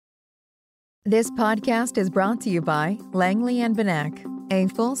This podcast is brought to you by Langley & Benak, a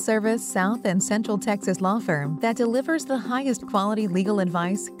full-service South and Central Texas law firm that delivers the highest quality legal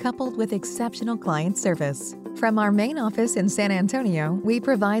advice coupled with exceptional client service. From our main office in San Antonio, we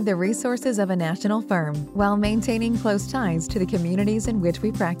provide the resources of a national firm while maintaining close ties to the communities in which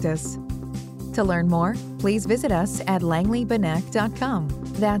we practice. To learn more, please visit us at langleybenak.com.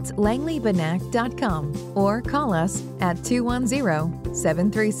 That's langleybenak.com, or call us at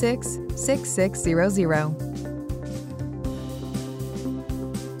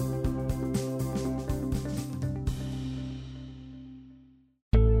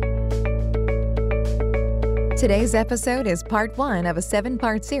Today's episode is part 1 of a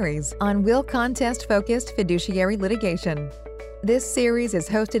 7-part series on will contest-focused fiduciary litigation. This series is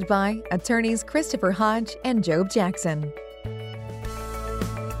hosted by attorneys Christopher Hodge and Job Jackson.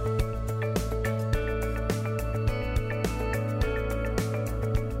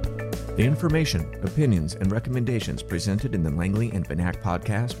 The information, opinions, and recommendations presented in the Langley & Benak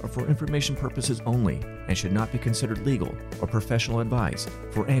podcast are for information purposes only and should not be considered legal or professional advice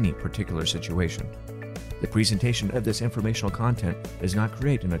for any particular situation. The presentation of this informational content does not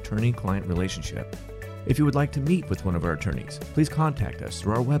create an attorney-client relationship. If you would like to meet with one of our attorneys, please contact us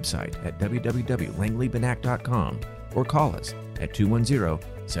through our website at www.langleybenak.com or call us at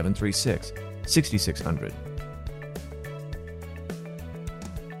 210-736-6600.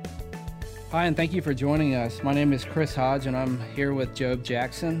 Hi, and thank you for joining us. My name is Chris Hodge, and I'm here with Job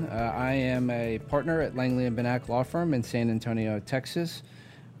Jackson. I am a partner at Langley & Benak Law Firm in San Antonio, Texas.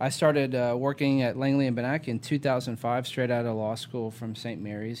 I started working at Langley & Benak in 2005, straight out of law school from St.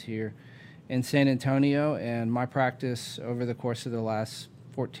 Mary's here in San Antonio, and my practice over the course of the last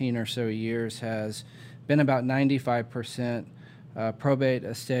 14 or so years has been about 95% probate,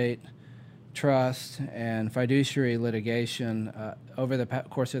 estate, trust, and fiduciary litigation. Over the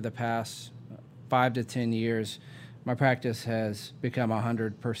course of the past 5 to 10 years, my practice has become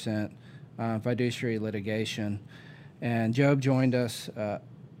 100% fiduciary litigation. And Job joined us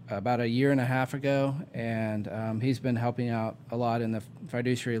about a year and a half ago, and he's been helping out a lot in the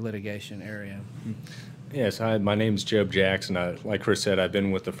fiduciary litigation area. Yes, hi, my name's Job Jackson. Like Chris said, I've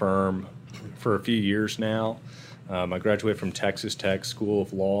been with the firm for a few years now. I graduated from Texas Tech School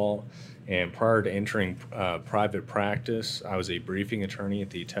of Law, and prior to entering private practice, I was a briefing attorney at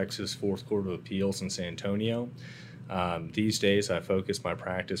the Texas Fourth Court of Appeals in San Antonio. These days, I focus my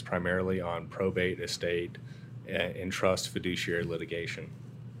practice primarily on probate, estate, and trust fiduciary litigation.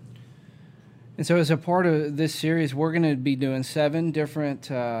 And so as a part of this series, we're going to be doing 7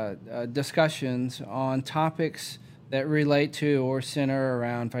 different discussions on topics that relate to or center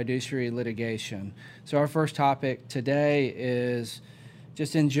around fiduciary litigation. So our first topic today is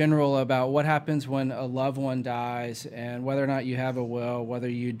just in general about what happens when a loved one dies and whether or not you have a will, whether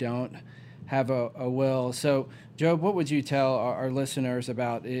you don't have a will. So, Job, what would you tell our listeners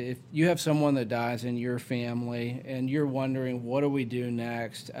about if you have someone that dies in your family and you're wondering, what do we do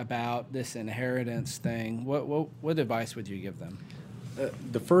next about this inheritance thing? What advice would you give them?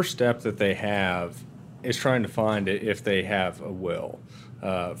 The first step that they have is trying to find it if they have a will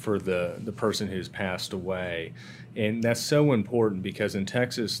for the person who's passed away. And that's so important because in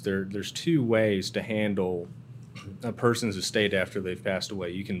Texas, there's 2 ways to handle a person's estate after they've passed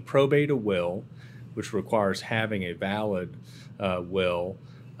away. You can probate a will, which requires having a valid will,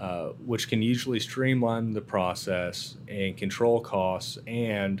 which can usually streamline the process and control costs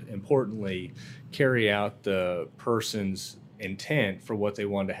and, importantly, carry out the person's intent for what they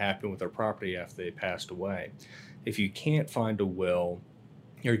want to happen with their property after they passed away. If you can't find a will,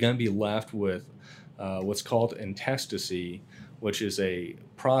 you're going to be left with what's called intestacy, which is a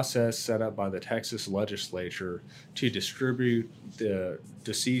process set up by the Texas legislature to distribute the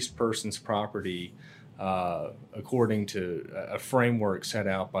deceased person's property according to a framework set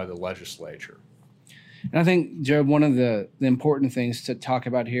out by the legislature. And I think, Job, one of the important things to talk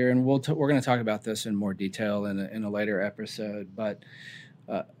about here, and we're going to talk about this in more detail in a later episode, but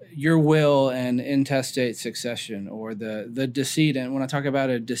your will and intestate succession, or the decedent. When I talk about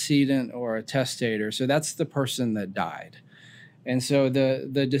a decedent or a testator, so that's the person that died. And so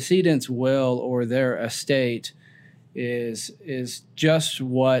the decedent's will or their estate is just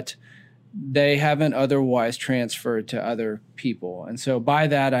what they haven't otherwise transferred to other people. And so by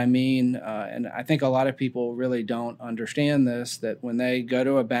that I mean, and I think a lot of people really don't understand this, that when they go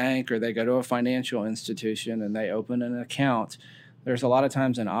to a bank or they go to a financial institution and they open an account, there's a lot of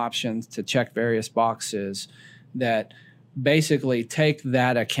times an option to check various boxes that basically take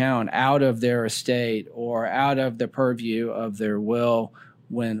that account out of their estate or out of the purview of their will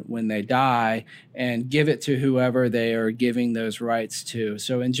when they die and give it to whoever they are giving those rights to.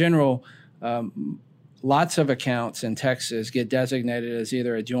 So in general, Lots of accounts in Texas get designated as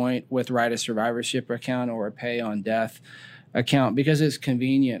either a joint with right of survivorship account or a pay on death account because it's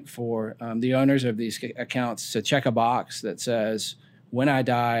convenient for the owners of these accounts to check a box that says, when I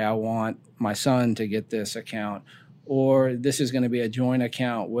die, I want my son to get this account, or this is going to be a joint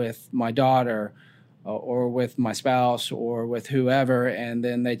account with my daughter or with my spouse or with whoever, and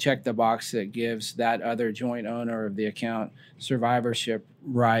then they check the box that gives that other joint owner of the account survivorship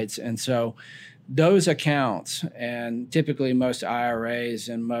rights. And so those accounts, and typically most IRAs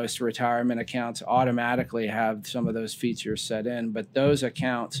and most retirement accounts automatically have some of those features set in, but those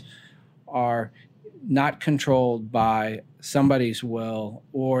accounts are not controlled by somebody's will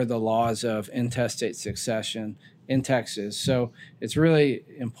or the laws of intestate succession in Texas. So it's really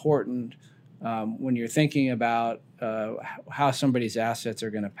important when you're thinking about how somebody's assets are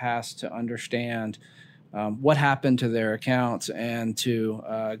going to pass to understand what happened to their accounts and to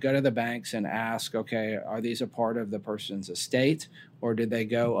go to the banks and ask, okay, are these a part of the person's estate, or did they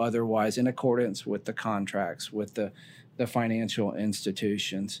go otherwise in accordance with the contracts with the financial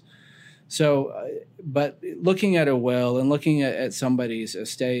institutions? So, but looking at a will and looking at somebody's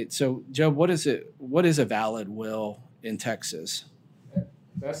estate. So, Job, what is a valid will in Texas?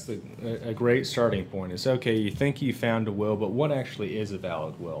 That's a great starting point. It's okay, you think you found a will, but what actually is a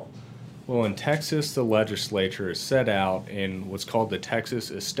valid will? Well, in Texas, the legislature has set out in what's called the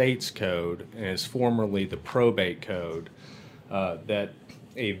Texas Estates Code, and is formerly the Probate Code, that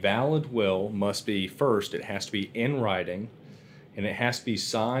a valid will must be, first, it has to be in writing, and it has to be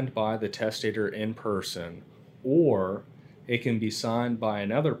signed by the testator in person, or it can be signed by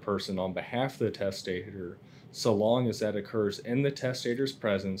another person on behalf of the testator, so long as that occurs in the testator's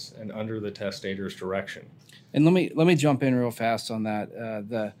presence and under the testator's direction. And let me jump in real fast on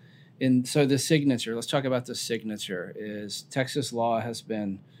that. So the signature, let's talk about the signature. Is Texas law has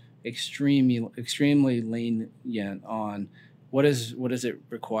been extremely lenient on what is it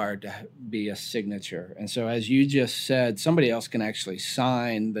required to be a signature. And so as you just said, somebody else can actually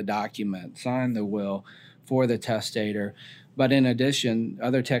sign the document, sign the will for the testator. But in addition,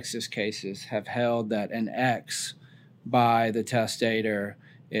 other Texas cases have held that an X by the testator,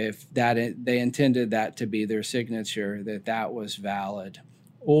 if they intended that to be their signature, that was valid.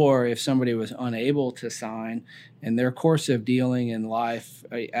 Or if somebody was unable to sign, and their course of dealing in life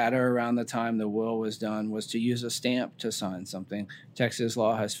at or around the time the will was done was to use a stamp to sign something, Texas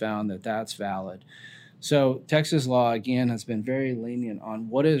law has found that that's valid. So Texas law, again, has been very lenient on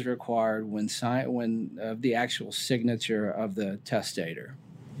what is required when the actual signature of the testator.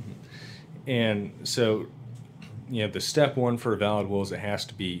 And so, the step one for a valid will is it has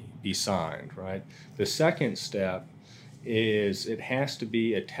to be signed, right? The second step is it has to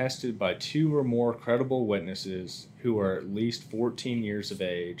be attested by 2 or more credible witnesses who are at least 14 years of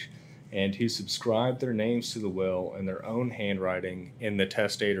age and who subscribe their names to the will in their own handwriting in the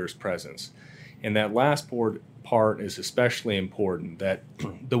testator's presence. And that last part is especially important, that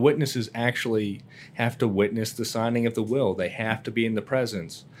the witnesses actually have to witness the signing of the will. They have to be in the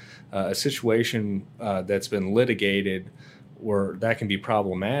presence. A situation that's been litigated where that can be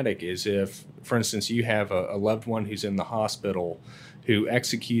problematic is if, for instance, you have a loved one who's in the hospital who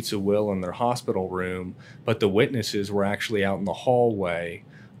executes a will in their hospital room, but the witnesses were actually out in the hallway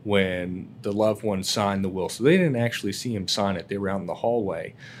when the loved one signed the will. So they didn't actually see him sign it. They were out in the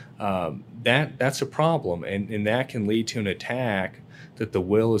hallway. That's a problem, and that can lead to an attack that the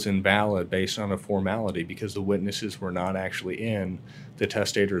will is invalid based on a formality because the witnesses were not actually in the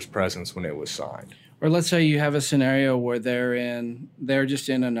testator's presence when it was signed. Or let's say you have a scenario where they're just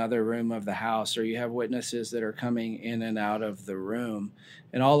in another room of the house, or you have witnesses that are coming in and out of the room,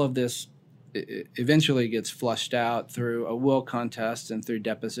 and all of this eventually gets flushed out through a will contest and through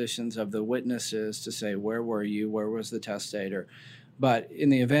depositions of the witnesses to say, where were you, where was the testator? But in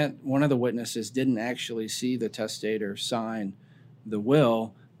the event one of the witnesses didn't actually see the testator sign the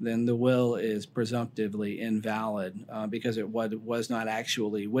will, then the will is presumptively invalid because it was not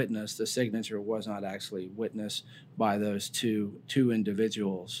actually witnessed. The signature was not actually witnessed by those two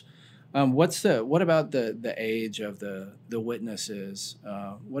individuals. What about the age of the witnesses?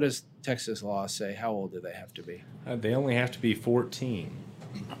 What does Texas law say? How old do they have to be? They only have to be 14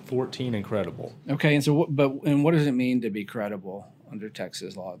 and credible. Okay, and so what does it mean to be credible under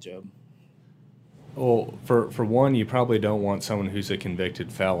Texas law, Job? Well, for one, you probably don't want someone who's a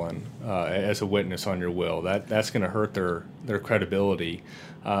convicted felon as a witness on your will. That's going to hurt their credibility.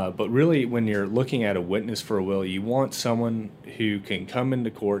 But really, when you're looking at a witness for a will, you want someone who can come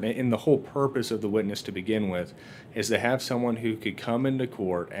into court. And the whole purpose of the witness to begin with is to have someone who could come into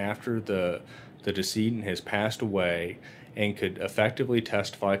court after the decedent has passed away and could effectively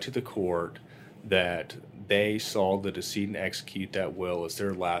testify to the court that they saw the decedent execute that will as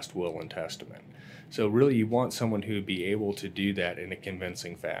their last will and testament. So really, you want someone who would be able to do that in a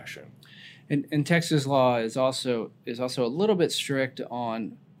convincing fashion. And Texas law is also a little bit strict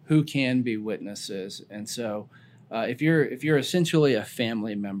on who can be witnesses. And so if you're essentially a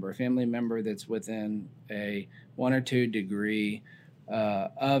family member that's within a 1 or 2 degree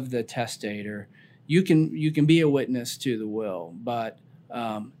of the testator, you can be a witness to the will. But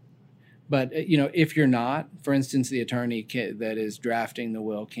if you're not, for instance, the attorney that is drafting the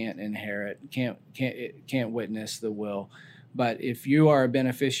will can't witness the will. But if you are a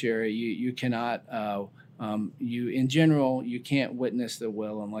beneficiary, you cannot. In general, you can't witness the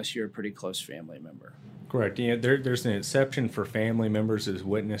will unless you're a pretty close family member. Correct. There's an exception for family members as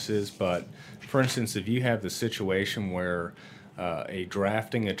witnesses, but for instance, if you have the situation where a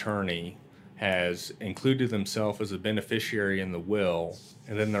drafting attorney has included themselves as a beneficiary in the will,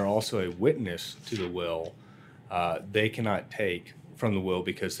 and then they're also a witness to the will, they cannot take from the will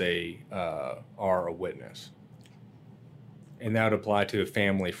because they are a witness. And that would apply to a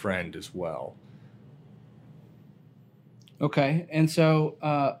family friend as well. Okay, and so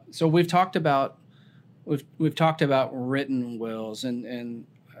we've talked about written wills, and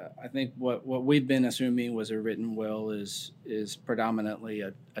I think what we've been assuming was a written will is predominantly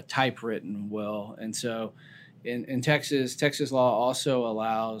a typewritten will, and so in Texas law also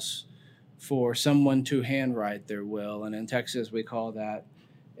allows for someone to handwrite their will, and in Texas we call that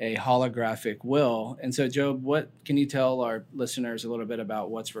a holographic will. And so, Job, what can you tell our listeners a little bit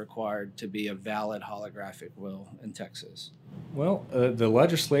about what's required to be a valid holographic will in Texas? Well, the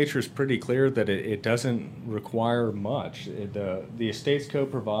legislature is pretty clear that it doesn't require much. The Estates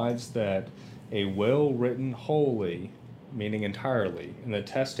Code provides that a will written wholly, meaning entirely, in the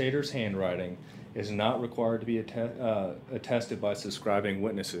testator's handwriting is not required to be attested by subscribing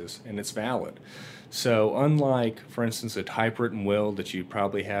witnesses, and it's valid. So unlike, for instance, a typewritten will that you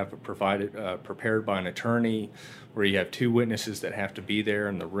probably have prepared by an attorney, where you have 2 witnesses that have to be there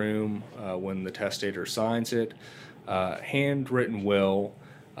in the room when the testator signs it, handwritten will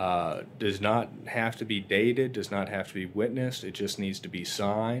does not have to be dated, does not have to be witnessed, it just needs to be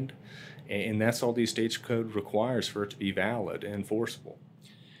signed, and that's all the Estates Code requires for it to be valid and enforceable.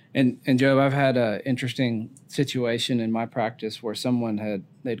 And Job, I've had an interesting situation in my practice where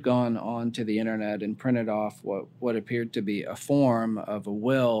they'd gone onto the internet and printed off what appeared to be a form of a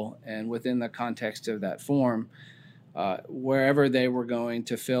will, and within the context of that form, wherever they were going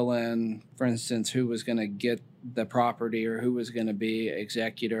to fill in, for instance, who was going to get the property or who was going to be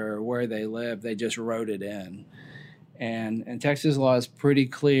executor or where they lived, they just wrote it in. And Texas law is pretty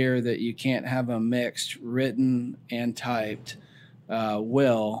clear that you can't have a mixed written and typed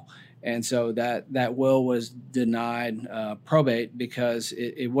will, and so that will was denied probate because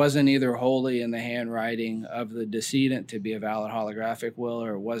it wasn't either wholly in the handwriting of the decedent to be a valid holographic will,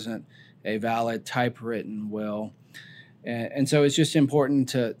 or it wasn't a valid typewritten will. And so it's just important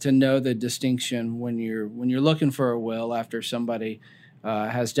to know the distinction when you're looking for a will after somebody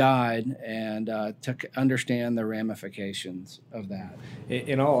has died, and to understand the ramifications of that.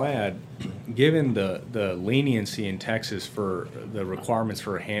 And I'll add, given the leniency in Texas for the requirements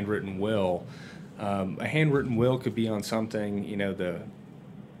for a handwritten will could be on something,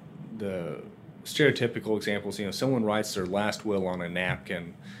 the stereotypical examples, someone writes their last will on a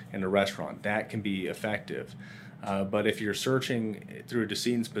napkin in a restaurant. That can be effective. But if you're searching through a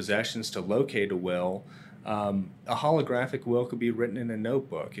decedent's possessions to locate a will, a holographic will could be written in a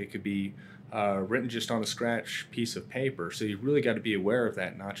notebook. It could be written just on a scratch piece of paper. So you've really got to be aware of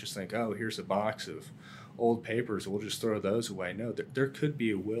that, not just think, oh, here's a box of old papers, we'll just throw those away. No, there could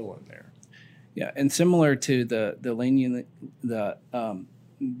be a will in there. Yeah, and similar to the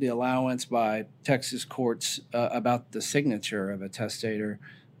allowance by Texas courts about the signature of a testator,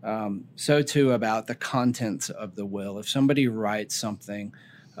 so too about the contents of the will. If somebody writes something,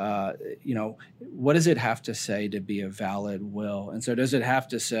 what does it have to say to be a valid will? And so does it have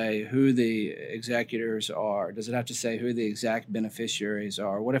to say who the executors are? Does it have to say who the exact beneficiaries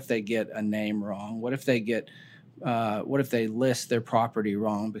are? What if they get a name wrong? What if they list their property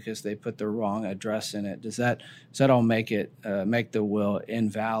wrong because they put the wrong address in it? Does that all make the will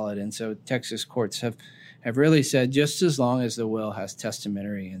invalid? And so Texas courts have really said just as long as the will has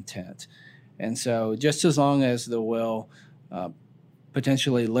testamentary intent. And so just as long as the will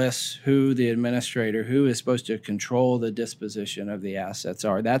potentially lists who the administrator, who is supposed to control the disposition of the assets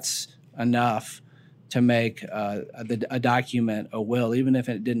are, that's enough to make a document a will, even if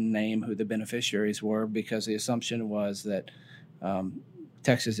it didn't name who the beneficiaries were, because the assumption was that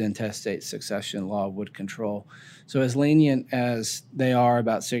Texas intestate succession law would control. So as lenient as they are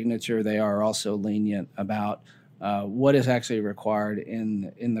about signature, they are also lenient about what is actually required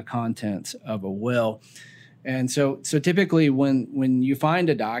in the contents of a will. And so typically when you find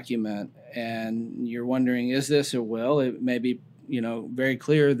a document and you're wondering, is this a will? It may be, very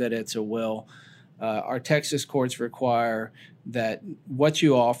clear that it's a will. Our Texas courts require that what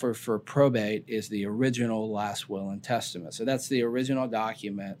you offer for probate is the original last will and testament. So that's the original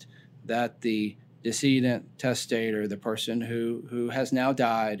document that the decedent, testator, the person who has now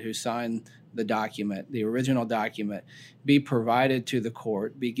died, who signed the document, the original document, be provided to the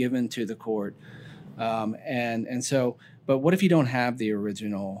court, be given to the court. But what if you don't have the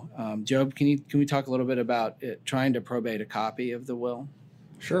original? Job, can we talk a little bit about trying to probate a copy of the will?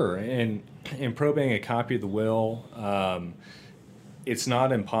 Sure. And in probating a copy of the will, it's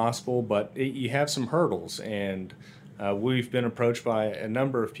not impossible, but you have some hurdles. And we've been approached by a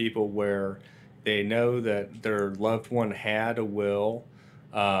number of people where they know that their loved one had a will,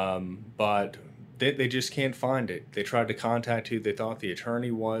 but they just can't find it. They tried to contact who they thought the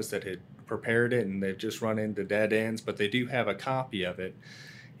attorney was that had prepared it, and they've just run into dead ends, but they do have a copy of it.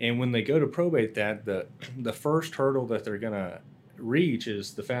 And when they go to probate that, the first hurdle that they're going to reach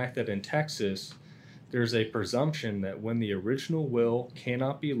is the fact that in Texas, there's a presumption that when the original will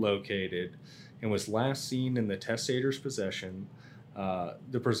cannot be located and was last seen in the testator's possession,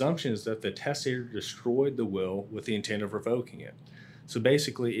 the presumption is that the testator destroyed the will with the intent of revoking it. So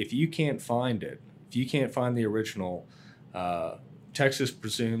basically, if you can't find it, if you can't find the original, Texas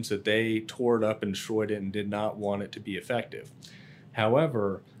presumes that they tore it up and destroyed it and did not want it to be effective.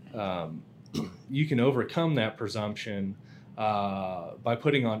 However, you can overcome that presumption by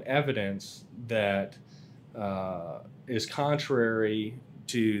putting on evidence that is contrary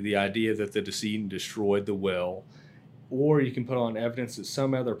to the idea that the decedent destroyed the will, or you can put on evidence that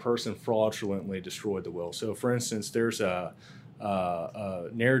some other person fraudulently destroyed the will. So, for instance, there's a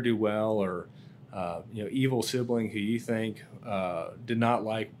ne'er-do-well or evil sibling who you think did not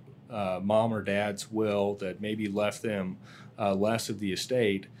like mom or dad's will that maybe left them less of the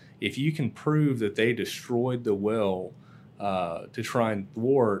estate. If you can prove that they destroyed the will to try and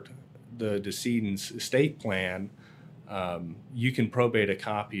thwart the decedent's estate plan, you can probate a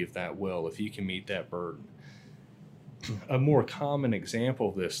copy of that will if you can meet that burden. A more common example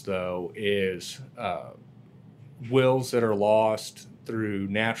of this, though, is wills that are lost through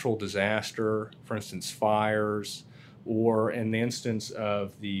natural disaster, for instance, fires, or in the instance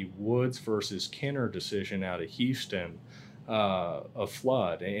of the Woods versus Kenner decision out of Houston, a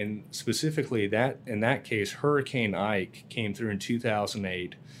flood. And specifically, in that case, Hurricane Ike came through in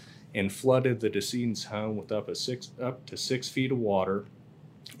 2008 and flooded the decedent's home with up to 6 feet of water.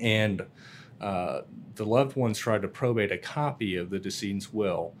 And the loved ones tried to probate a copy of the decedent's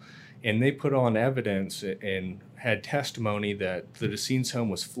will. And they put on evidence and had testimony that the decedent's home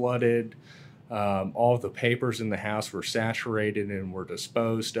was flooded, all of the papers in the house were saturated and were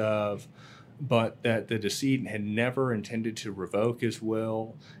disposed of, but that the decedent had never intended to revoke his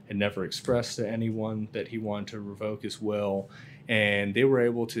will, had never expressed to anyone that he wanted to revoke his will, and they were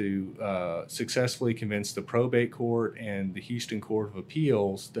able to successfully convince the probate court and the Houston Court of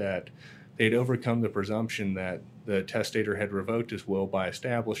Appeals that they'd overcome the presumption that the testator had revoked his will by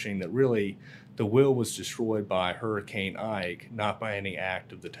establishing that really the will was destroyed by Hurricane Ike, not by any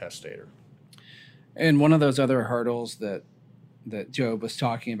act of the testator. And one of those other hurdles that Job was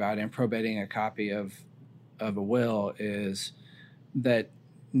talking about in probating a copy of a will is that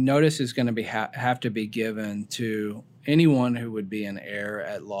notice is going to have to be given to anyone who would be an heir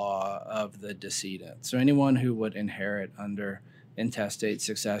at law of the decedent. So anyone who would inherit under intestate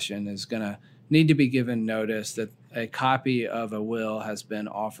succession is going to need to be given notice that a copy of a will has been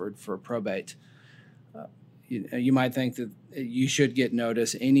offered for probate. You might think that you should get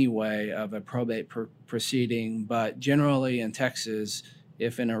notice anyway of a probate proceeding, but generally in Texas,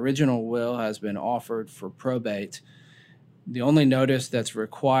 if an original will has been offered for probate, the only notice that's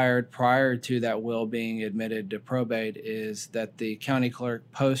required prior to that will being admitted to probate is that the county clerk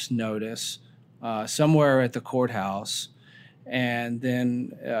post notice somewhere at the courthouse, and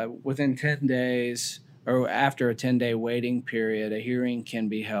then within 10 days or after a 10-day waiting period, a hearing can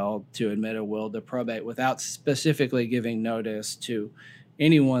be held to admit a will to probate without specifically giving notice to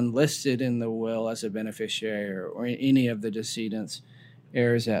anyone listed in the will as a beneficiary or any of the decedent's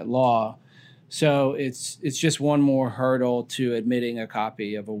heirs at law. So it's just one more hurdle to admitting a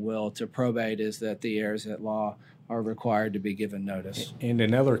copy of a will to probate is that the heirs at law are required to be given notice. And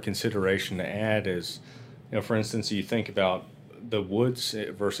another consideration to add is, for instance, you think about the Woods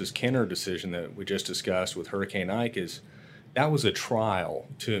versus Kenner decision that we just discussed with Hurricane Ike is that was a trial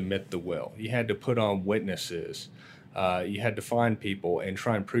to admit the will. You had to put on witnesses. You had to find people and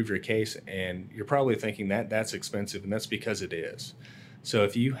try and prove your case. And you're probably thinking that that's expensive, and that's because it is. So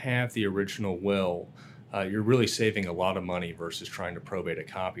if you have the original will, you're really saving a lot of money versus trying to probate a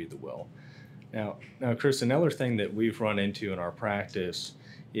copy of the will. Now, Chris, another thing that we've run into in our practice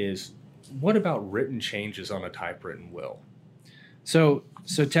is, what about written changes on a typewritten will? So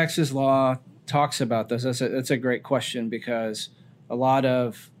Texas law talks about this. That's a great question, because a lot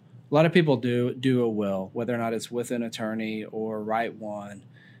of people do a will, whether or not it's with an attorney or write one,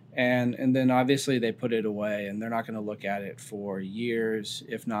 and then obviously they put it away and they're not going to look at it for years,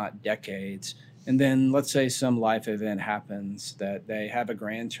 if not decades. And then let's say some life event happens, that they have a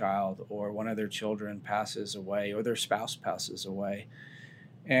grandchild or one of their children passes away or their spouse passes away.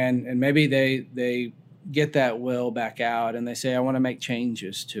 And maybe they get that will back out and they say, I want to make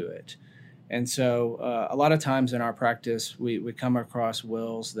changes to it. And so a lot of times in our practice, we come across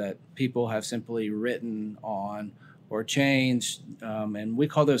wills that people have simply written on or changed, and we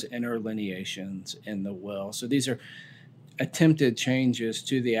call those interlineations in the will. So these are attempted changes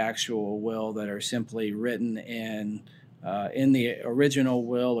to the actual will that are simply written in the original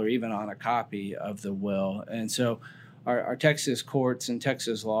will or even on a copy of the will. And so our Texas courts and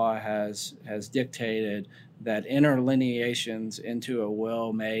Texas law has dictated that interlineations into a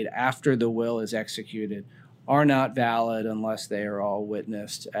will made after the will is executed are not valid unless they are all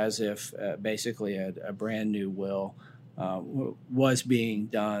witnessed, as if basically a brand new will was being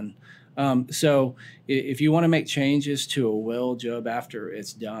done. So if you want to make changes to a will, Job, after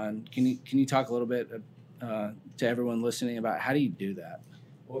it's done, can you talk a little bit to everyone listening about how do you do that?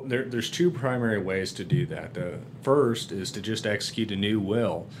 Well, there's two primary ways to do that. The first is to just execute a new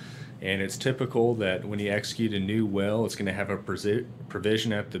will. And it's typical that when you execute a new will, it's going to have a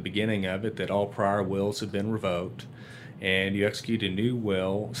provision at the beginning of it that all prior wills have been revoked. And you execute a new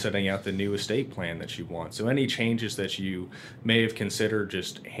will setting out the new estate plan that you want. So any changes that you may have considered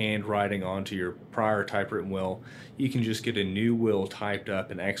just handwriting onto your prior typewritten will, you can just get a new will typed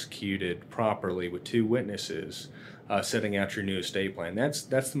up and executed properly with two witnesses, setting out your new estate plan. That's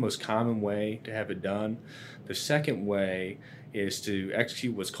the most common way to have it done. The second way is to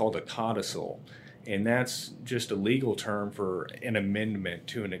execute what's called a codicil, and that's just a legal term for an amendment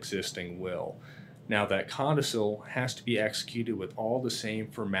to an existing will. Now, that codicil has to be executed with all the same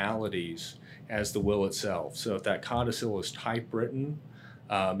formalities as the will itself. So if that codicil is typewritten,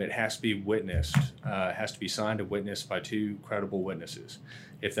 it has to be witnessed, has to be signed and witnessed by two credible witnesses.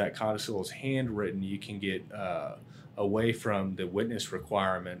 If that codicil is handwritten, you can get away from the witness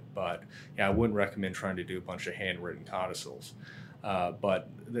requirement, but yeah, I wouldn't recommend trying to do a bunch of handwritten codicils. But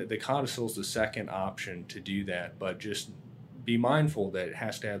the codicil is the second option to do that, but just be mindful that it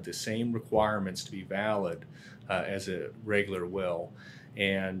has to have the same requirements to be valid as a regular will.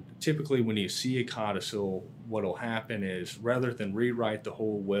 And typically when you see a codicil, what will happen is, rather than rewrite the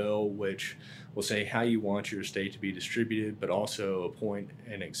whole will, which will say how you want your estate to be distributed, but also appoint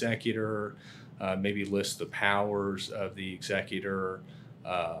an executor, maybe list the powers of the executor,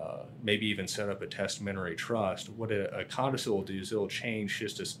 maybe even set up a testamentary trust. What a codicil will do is it'll change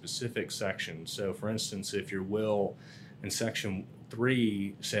just a specific section. So for instance, if your will in section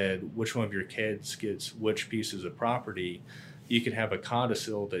 3 said which one of your kids gets which pieces of property, you could have a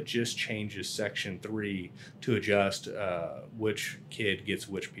codicil that just changes section 3 to adjust which kid gets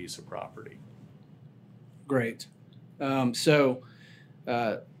which piece of property. Great. So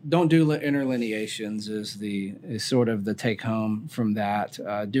don't do interlineations is sort of the take home from that.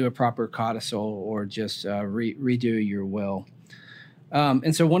 Do a proper codicil or just redo your will.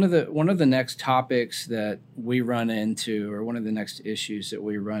 And so one of the next topics that we run into, or one of the next issues that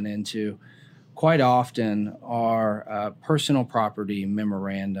we run into quite often, are personal property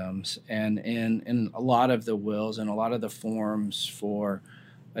memorandums. And in a lot of the wills and a lot of the forms for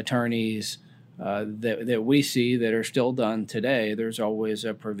attorneys that we see that are still done today, there's always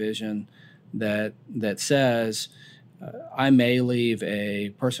a provision that says, I may leave a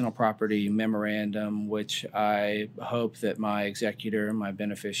personal property memorandum, which I hope that my executor and my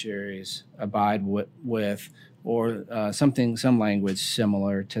beneficiaries abide with, or some language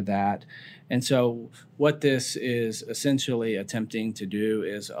similar to that. And so what this is essentially attempting to do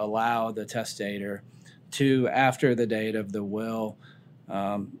is allow the testator to, after the date of the will,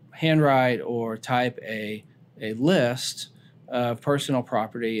 handwrite or type a list of personal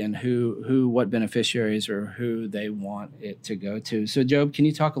property and what beneficiaries or who they want it to go to. So, Job, can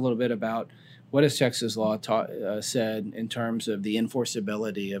you talk a little bit about what has Texas law said in terms of the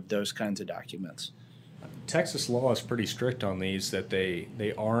enforceability of those kinds of documents? Texas law is pretty strict on these, that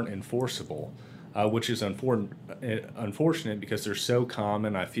they aren't enforceable. which is unfortunate because they're so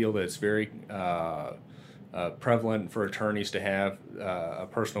common. I feel that it's very prevalent for attorneys to have a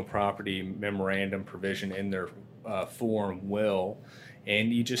personal property memorandum provision in their form will,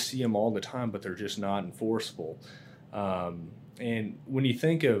 and you just see them all the time, but they're just not enforceable. And when you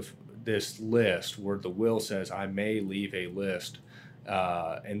think of this list where the will says, I may leave a list,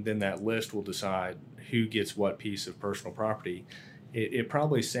 and then that list will decide who gets what piece of personal property, it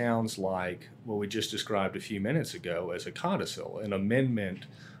probably sounds like what we just described a few minutes ago as a codicil, an amendment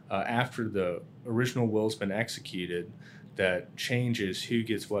after the original will's been executed that changes who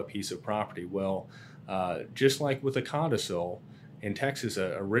gets what piece of property. Well, just like with a codicil, in Texas,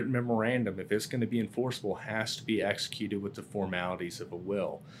 a written memorandum, if it's going to be enforceable, has to be executed with the formalities of a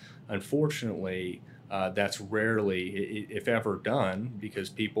will. Unfortunately, that's rarely, if ever, done because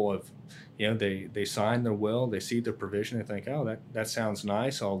people have, they sign their will, they see the provision, they think, oh, that sounds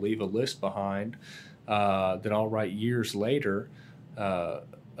nice. I'll leave a list behind that I'll write years later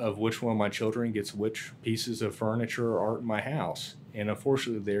of which one of my children gets which pieces of furniture or art in my house. And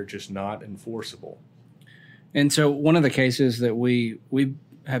unfortunately, they're just not enforceable. And so one of the cases that we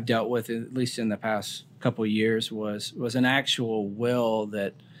have dealt with, at least in the past couple of years, was an actual will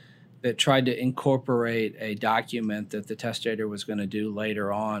that tried to incorporate a document that the testator was going to do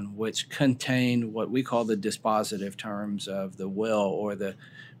later on, which contained what we call the dispositive terms of the will, or the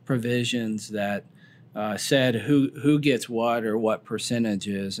provisions that said who gets what or what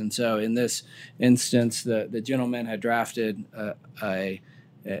percentages. And so in this instance, the gentleman had drafted or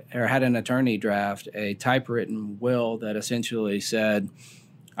had an attorney draft a typewritten will that essentially said,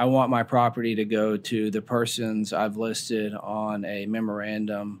 I want my property to go to the persons I've listed on a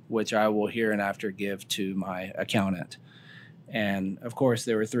memorandum, which I will hereinafter give to my accountant. And of course,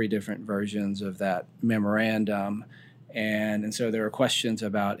 there were 3 different versions of that memorandum. And so there are questions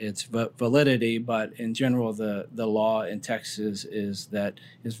about its validity, but in general, the law in Texas is that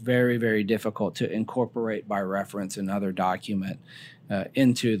it's very, very difficult to incorporate by reference another document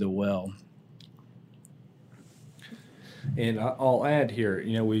into the will. And I'll add here,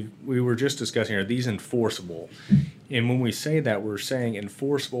 we were just discussing, are these enforceable? And when we say that, we're saying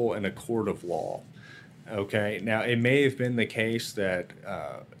enforceable in a court of law. Okay, now it may have been the case that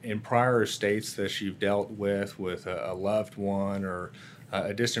in prior estates that you've dealt with a loved one or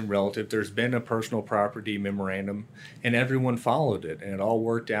a distant relative, there's been a personal property memorandum and everyone followed it and it all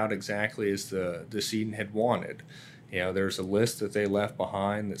worked out exactly as the decedent had wanted. There's a list that they left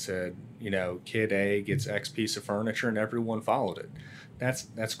behind that said, kid A gets X piece of furniture and everyone followed it.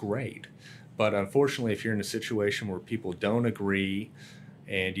 That's great. But unfortunately, if you're in a situation where people don't agree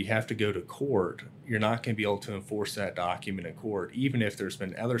and you have to go to court, you're not going to be able to enforce that document in court, even if there's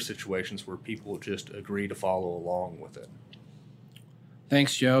been other situations where people just agree to follow along with it.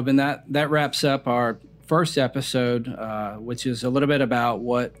 Thanks, Job. And that wraps up our first episode, which is a little bit about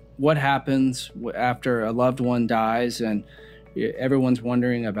what happens after a loved one dies, and everyone's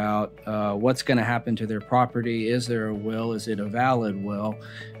wondering about what's going to happen to their property. Is there a will? Is it a valid will?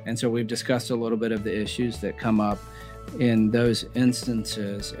 And so we've discussed a little bit of the issues that come up in those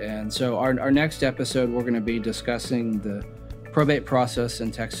instances. And so our next episode, we're going to be discussing the probate process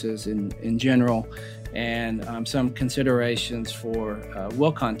in Texas in general, and some considerations for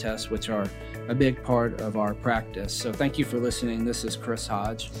will contests, which are a big part of our practice. So thank you for listening. This is Chris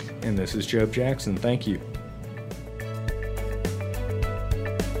Hodge. And this is Job Jackson. Thank you.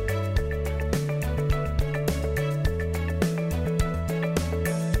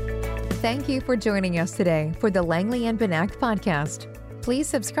 Thank you for joining us today for the Langley and Benak podcast. Please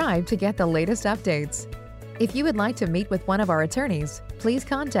subscribe to get the latest updates. If you would like to meet with one of our attorneys, please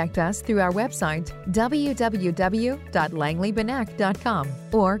contact us through our website, www.langleybenak.com,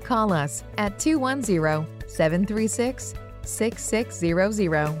 or call us at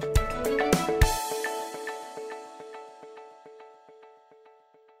 210-736-6600.